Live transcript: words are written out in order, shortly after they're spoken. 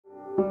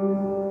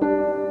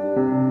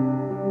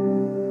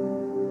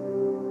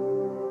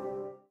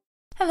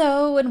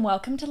Hello and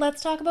welcome to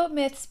Let's Talk About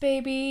Myths,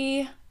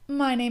 baby.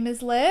 My name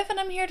is Liv and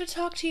I'm here to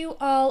talk to you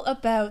all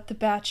about the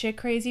batshit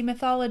crazy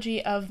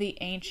mythology of the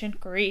ancient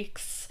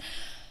Greeks.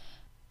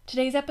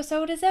 Today's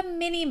episode is a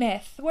mini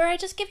myth where I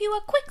just give you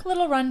a quick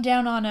little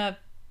rundown on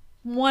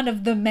one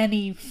of the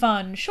many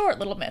fun short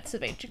little myths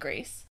of ancient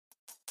Greece.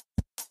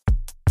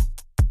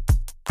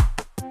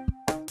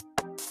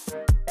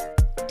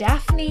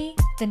 Daphne,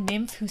 the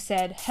nymph who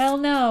said, "Hell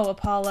no,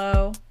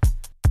 Apollo."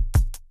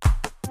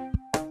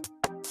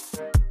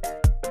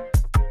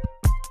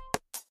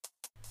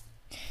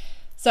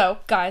 So,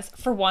 guys,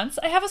 for once,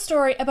 I have a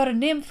story about a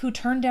nymph who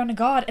turned down a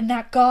god, and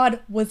that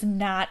god was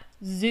not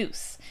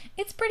Zeus.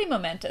 It's pretty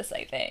momentous,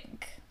 I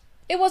think.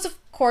 It was, of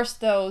course,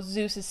 though,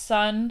 Zeus's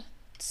son.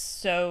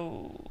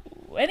 So,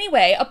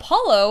 anyway,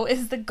 Apollo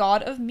is the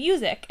god of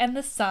music and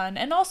the sun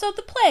and also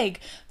the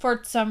plague,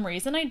 for some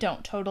reason I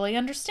don't totally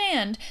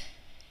understand.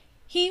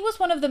 He was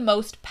one of the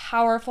most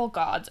powerful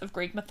gods of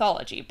Greek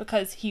mythology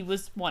because he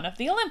was one of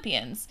the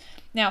Olympians.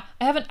 Now,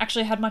 I haven't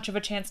actually had much of a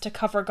chance to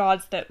cover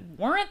gods that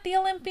weren't the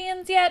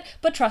Olympians yet,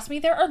 but trust me,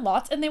 there are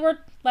lots and they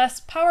were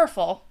less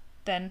powerful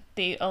than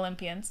the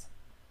Olympians.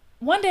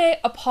 One day,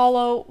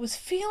 Apollo was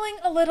feeling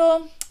a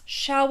little,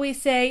 shall we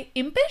say,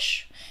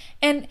 impish,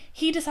 and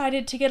he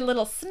decided to get a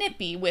little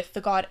snippy with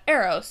the god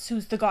Eros,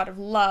 who's the god of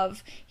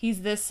love.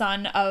 He's the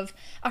son of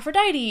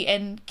Aphrodite,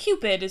 and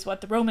Cupid is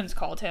what the Romans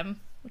called him,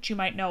 which you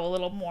might know a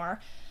little more.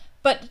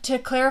 But to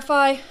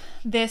clarify,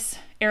 this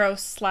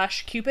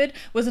Eros/Cupid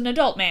was an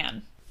adult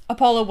man.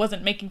 Apollo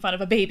wasn't making fun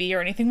of a baby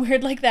or anything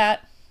weird like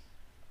that.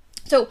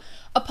 So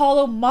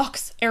Apollo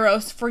mocks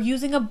Eros for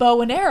using a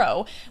bow and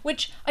arrow,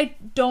 which I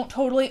don't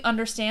totally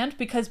understand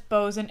because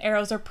bows and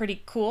arrows are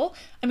pretty cool.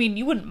 I mean,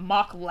 you wouldn't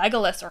mock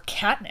Legolas or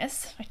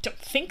Katniss. I don't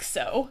think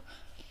so.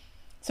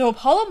 So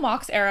Apollo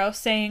mocks Eros,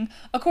 saying,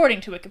 according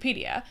to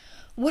Wikipedia,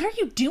 "What are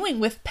you doing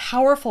with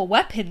powerful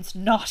weapons,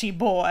 naughty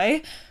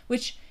boy?"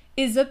 Which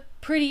is a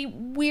pretty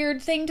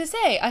weird thing to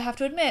say, I have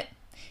to admit.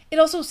 It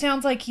also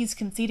sounds like he's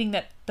conceding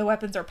that the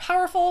weapons are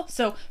powerful,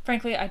 so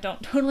frankly I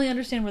don't totally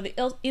understand where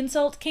the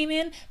insult came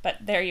in, but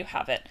there you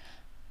have it.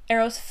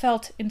 Eros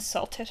felt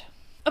insulted.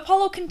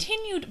 Apollo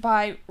continued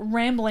by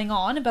rambling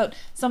on about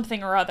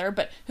something or other,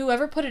 but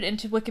whoever put it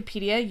into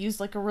Wikipedia used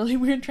like a really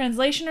weird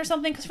translation or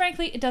something, because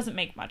frankly it doesn't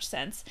make much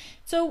sense,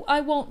 so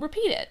I won't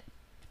repeat it.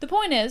 The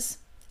point is,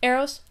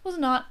 Eros was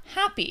not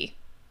happy.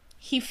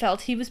 He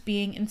felt he was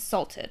being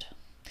insulted.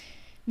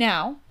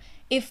 Now,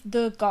 if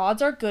the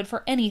gods are good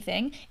for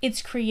anything,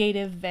 it's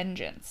creative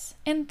vengeance.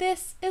 And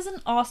this is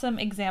an awesome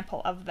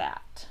example of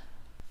that.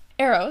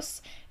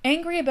 Eros,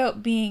 angry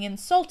about being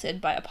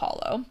insulted by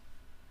Apollo,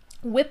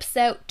 whips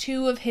out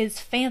two of his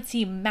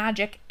fancy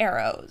magic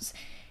arrows.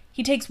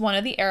 He takes one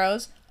of the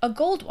arrows, a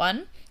gold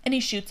one, and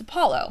he shoots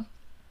Apollo.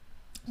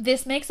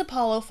 This makes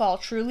Apollo fall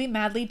truly,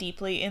 madly,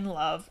 deeply in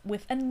love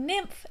with a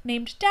nymph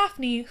named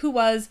Daphne, who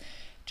was,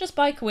 just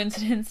by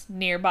coincidence,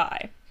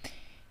 nearby.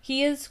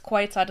 He is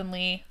quite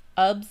suddenly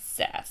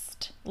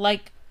obsessed.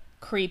 Like,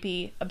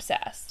 creepy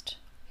obsessed.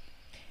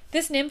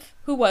 This nymph,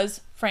 who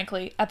was,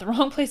 frankly, at the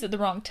wrong place at the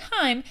wrong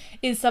time,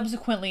 is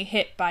subsequently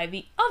hit by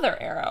the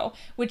other arrow,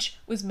 which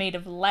was made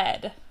of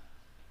lead.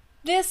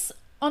 This,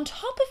 on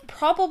top of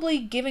probably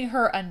giving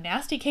her a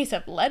nasty case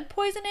of lead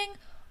poisoning,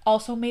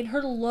 also made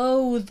her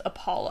loathe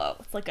Apollo.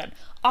 It's like an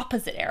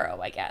opposite arrow,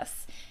 I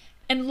guess.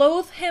 And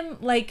loathe him,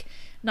 like,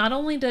 not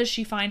only does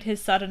she find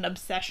his sudden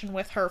obsession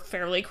with her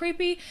fairly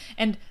creepy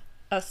and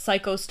a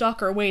psycho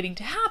stalker waiting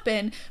to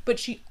happen, but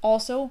she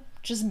also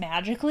just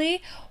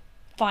magically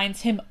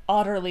finds him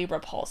utterly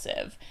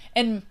repulsive.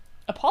 And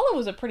Apollo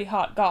was a pretty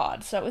hot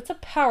god, so it's a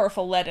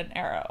powerful leaden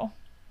arrow.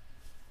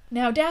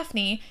 Now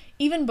Daphne,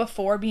 even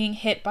before being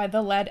hit by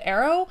the lead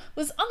arrow,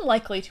 was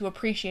unlikely to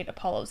appreciate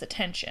Apollo's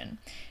attention.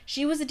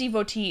 She was a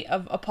devotee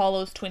of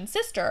Apollo's twin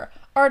sister,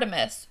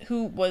 Artemis,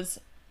 who was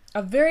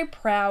a very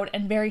proud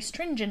and very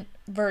stringent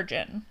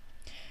virgin.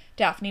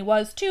 Daphne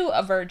was, too,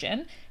 a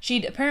virgin.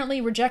 She'd apparently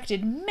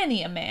rejected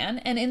many a man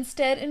and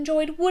instead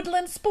enjoyed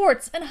woodland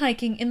sports and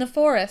hiking in the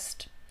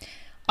forest.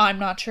 I'm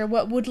not sure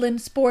what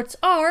woodland sports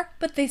are,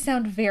 but they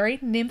sound very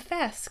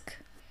nymph-esque.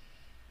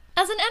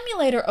 As an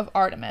emulator of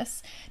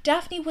Artemis,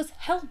 Daphne was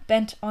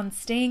hell-bent on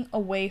staying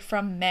away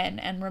from men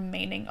and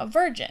remaining a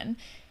virgin.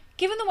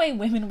 Given the way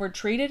women were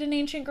treated in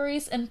ancient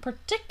Greece, and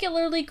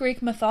particularly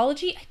Greek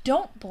mythology, I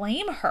don't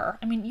blame her.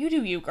 I mean, you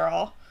do you,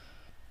 girl.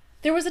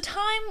 There was a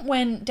time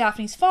when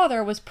Daphne's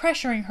father was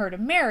pressuring her to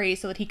marry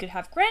so that he could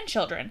have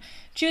grandchildren.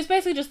 She was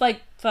basically just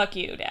like, "Fuck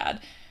you, Dad.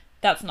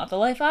 That's not the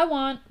life I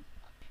want."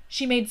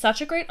 She made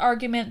such a great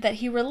argument that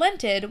he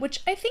relented, which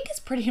I think is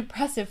pretty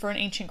impressive for an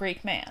ancient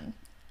Greek man.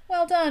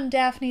 Well done,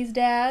 Daphne's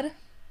dad.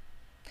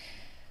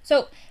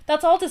 So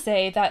that's all to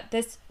say that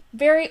this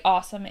very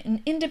awesome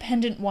and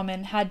independent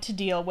woman had to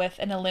deal with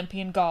an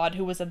Olympian god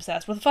who was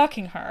obsessed with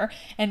fucking her,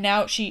 and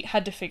now she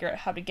had to figure out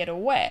how to get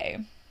away.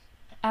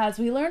 As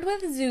we learned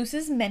with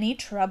Zeus's many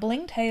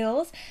troubling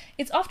tales,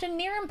 it's often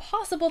near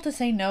impossible to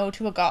say no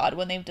to a god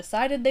when they've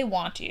decided they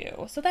want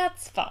you, so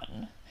that's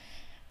fun.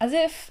 As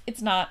if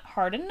it's not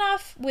hard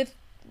enough with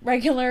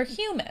regular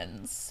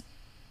humans.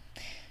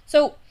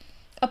 So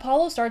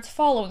Apollo starts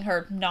following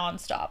her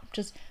nonstop,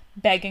 just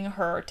begging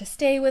her to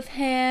stay with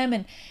him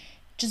and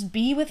just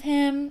be with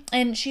him,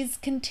 and she's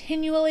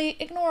continually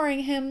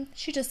ignoring him.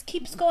 She just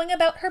keeps going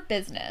about her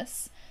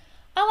business.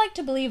 I like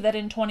to believe that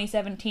in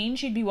 2017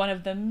 she'd be one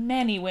of the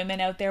many women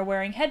out there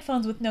wearing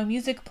headphones with no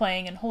music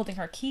playing and holding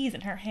her keys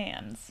in her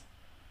hands.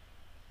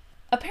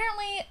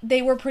 Apparently,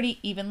 they were pretty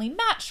evenly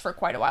matched for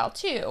quite a while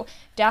too.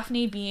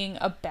 Daphne, being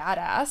a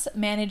badass,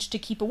 managed to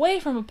keep away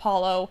from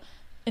Apollo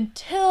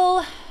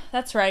until,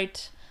 that's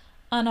right,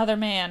 another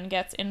man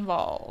gets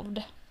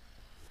involved.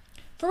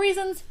 For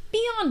reasons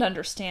beyond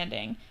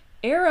understanding,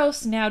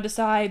 Eros now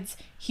decides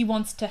he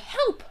wants to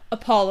help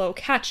Apollo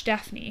catch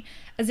Daphne,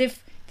 as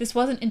if this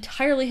wasn't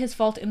entirely his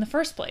fault in the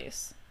first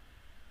place.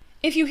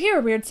 If you hear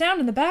a weird sound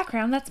in the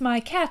background, that's my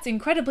cat's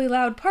incredibly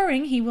loud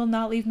purring. He will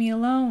not leave me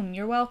alone.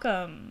 You're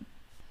welcome.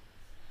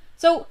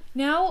 So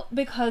now,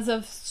 because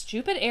of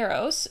stupid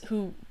Eros,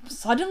 who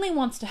suddenly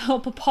wants to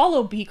help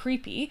Apollo be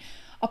creepy,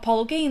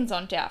 Apollo gains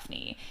on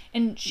Daphne,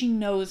 and she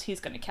knows he's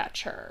going to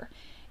catch her.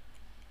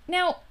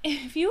 Now,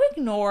 if you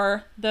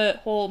ignore the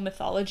whole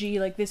mythology,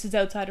 like this is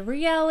outside of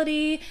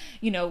reality,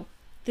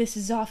 this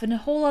is off in a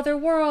whole other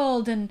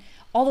world, and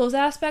all those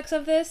aspects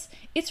of this,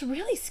 it's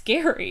really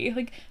scary.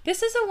 Like,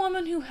 this is a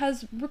woman who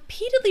has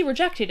repeatedly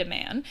rejected a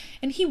man,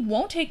 and he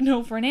won't take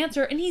no for an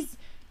answer, and he's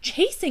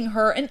chasing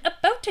her and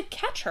about to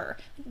catch her.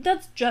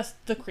 That's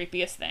just the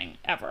creepiest thing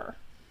ever.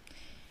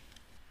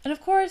 And of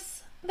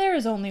course, there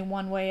is only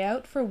one way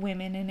out for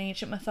women in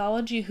ancient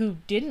mythology who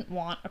didn't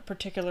want a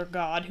particular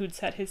god who'd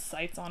set his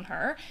sights on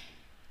her.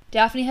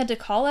 Daphne had to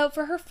call out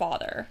for her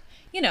father.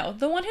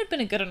 The one who'd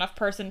been a good enough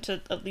person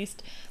to at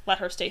least let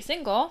her stay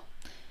single.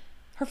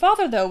 Her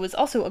father, though, was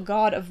also a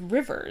god of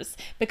rivers,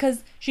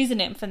 because she's a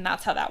nymph and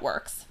that's how that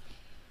works.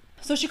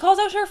 So she calls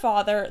out to her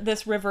father,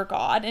 this river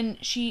god, and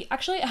she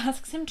actually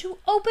asks him to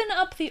open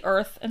up the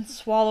earth and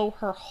swallow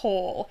her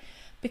whole,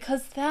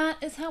 because that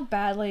is how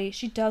badly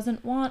she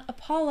doesn't want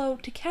Apollo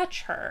to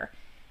catch her.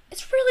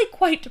 It's really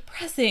quite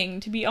depressing,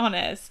 to be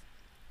honest.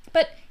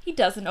 But he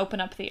doesn't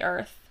open up the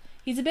earth.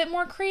 He's a bit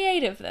more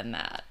creative than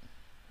that.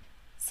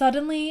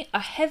 Suddenly, a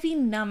heavy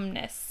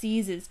numbness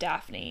seizes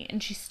Daphne,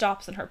 and she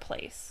stops in her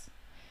place.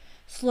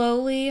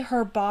 Slowly,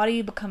 her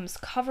body becomes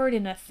covered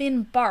in a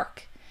thin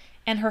bark,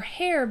 and her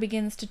hair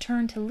begins to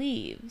turn to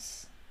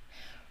leaves.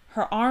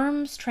 Her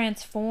arms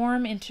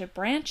transform into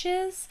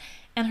branches,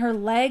 and her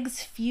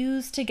legs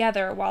fuse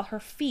together while her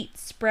feet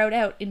sprout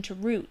out into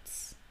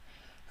roots.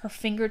 Her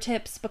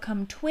fingertips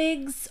become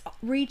twigs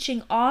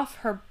reaching off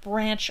her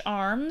branch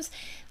arms,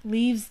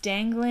 leaves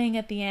dangling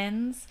at the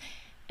ends,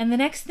 and the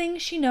next thing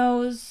she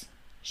knows,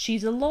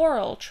 she's a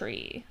laurel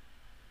tree.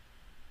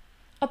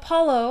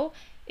 Apollo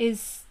is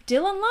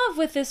still in love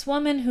with this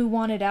woman who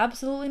wanted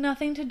absolutely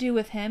nothing to do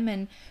with him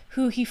and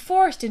who he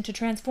forced into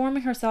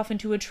transforming herself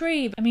into a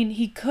tree. I mean,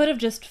 he could have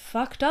just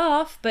fucked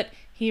off, but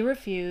he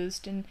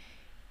refused, and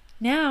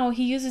now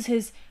he uses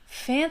his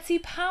fancy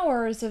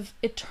powers of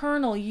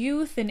eternal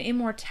youth and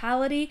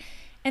immortality,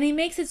 and he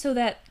makes it so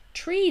that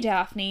tree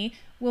Daphne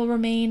will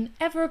remain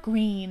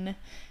evergreen.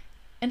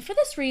 And for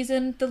this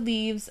reason, the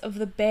leaves of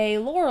the bay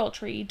laurel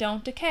tree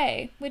don't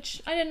decay,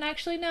 which I didn't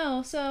actually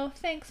know, so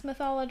thanks,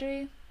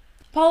 mythology.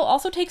 Paul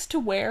also takes to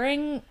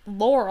wearing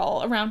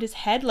laurel around his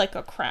head like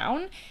a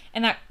crown,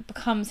 and that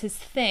becomes his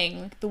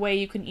thing, the way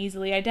you can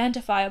easily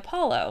identify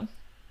Apollo.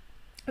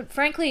 But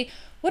frankly,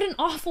 what an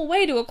awful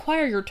way to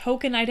acquire your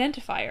token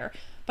identifier,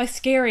 by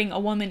scaring a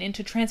woman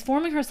into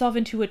transforming herself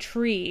into a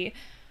tree.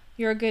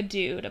 You're a good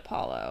dude,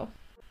 Apollo.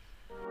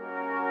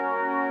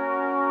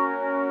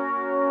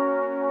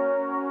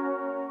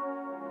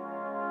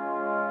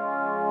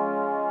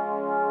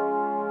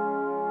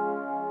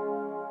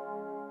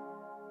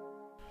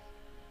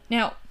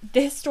 Now,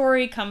 this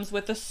story comes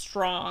with a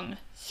strong,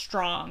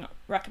 strong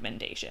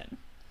recommendation.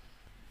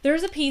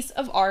 There's a piece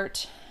of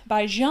art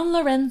by Gian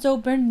Lorenzo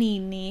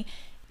Bernini,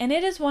 and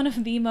it is one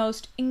of the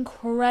most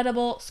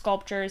incredible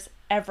sculptures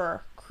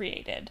ever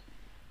created.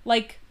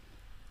 Like,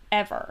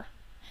 ever.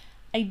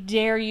 I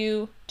dare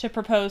you to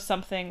propose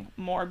something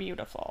more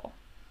beautiful.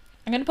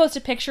 I'm going to post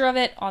a picture of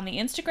it on the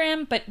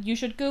Instagram, but you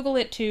should Google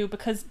it too,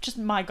 because just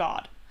my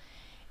God.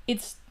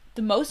 It's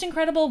the most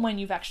incredible when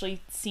you've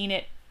actually seen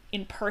it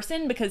in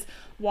person, because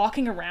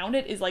walking around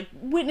it is like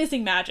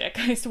witnessing magic,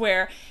 I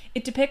swear.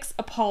 It depicts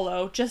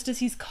Apollo just as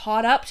he's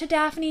caught up to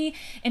Daphne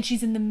and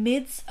she's in the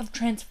midst of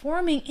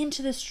transforming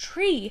into this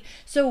tree.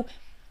 So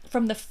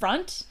from the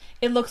front,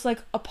 it looks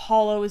like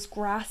Apollo is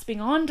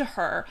grasping onto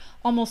her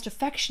almost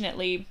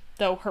affectionately,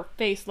 though her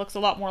face looks a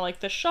lot more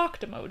like the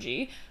shocked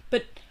emoji.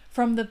 But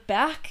from the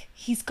back,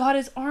 he's got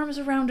his arms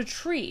around a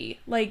tree.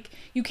 Like,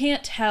 you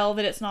can't tell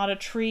that it's not a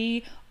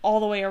tree all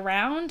the way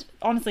around.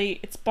 Honestly,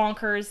 it's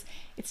bonkers.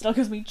 It still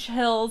gives me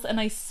chills, and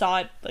I saw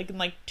it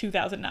in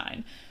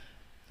 2009.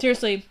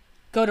 Seriously,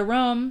 go to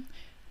Rome,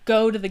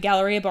 go to the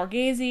Galleria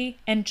Borghese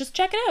and just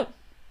check it out.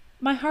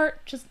 My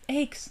heart just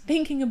aches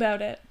thinking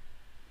about it.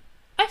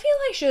 I feel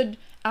I should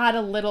add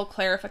a little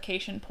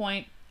clarification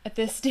point at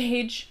this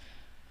stage.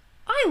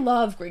 I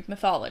love Greek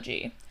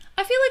mythology.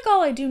 I feel like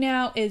all I do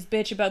now is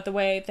bitch about the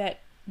way that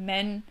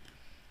men...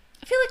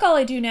 I feel like all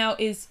I do now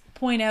is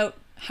point out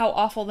how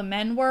awful the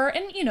men were,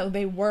 and, you know,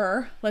 they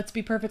were, let's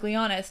be perfectly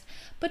honest.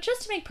 But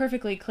just to make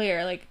perfectly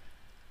clear, like,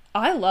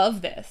 I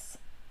love this.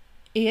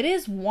 It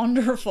is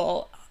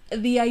wonderful.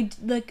 The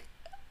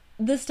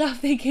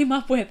stuff they came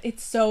up with,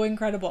 it's so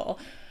incredible.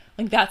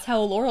 Like, that's how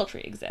a laurel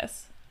tree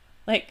exists.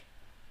 Like,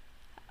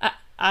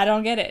 I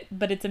don't get it,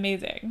 but it's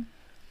amazing.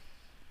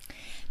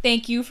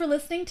 Thank you for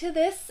listening to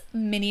this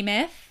mini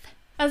myth.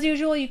 As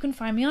usual, you can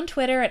find me on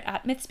Twitter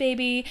at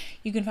 @mythsbaby.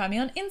 You can find me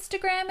on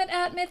Instagram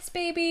at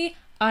 @mythsbaby.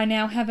 I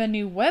now have a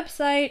new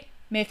website,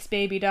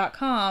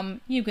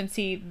 mythsbaby.com. You can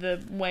see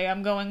the way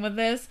I'm going with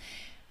this.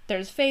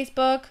 There's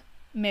Facebook,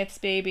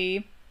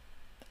 mythsbaby.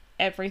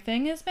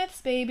 Everything is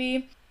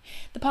mythsbaby.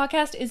 The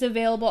podcast is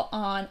available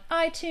on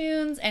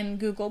iTunes and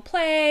Google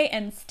Play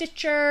and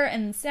Stitcher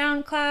and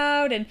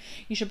SoundCloud, and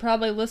you should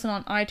probably listen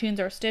on iTunes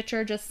or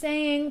Stitcher. Just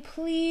saying,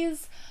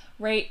 please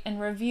rate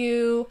and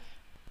review.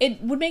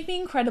 It would make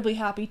me incredibly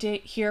happy to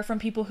hear from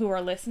people who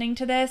are listening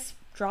to this.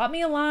 Drop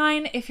me a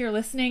line if you're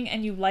listening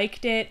and you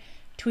liked it.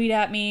 Tweet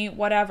at me,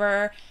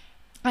 whatever.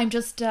 I'm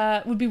just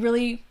would be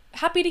really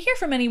happy to hear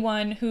from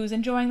anyone who's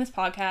enjoying this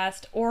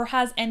podcast or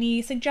has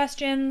any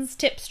suggestions,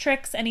 tips,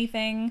 tricks,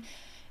 anything.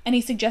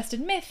 Any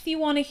suggested myth you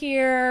want to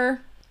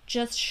hear,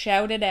 just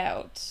shout it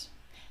out.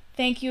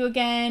 Thank you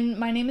again.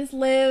 My name is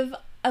Liv.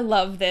 I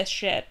love this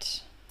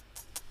shit.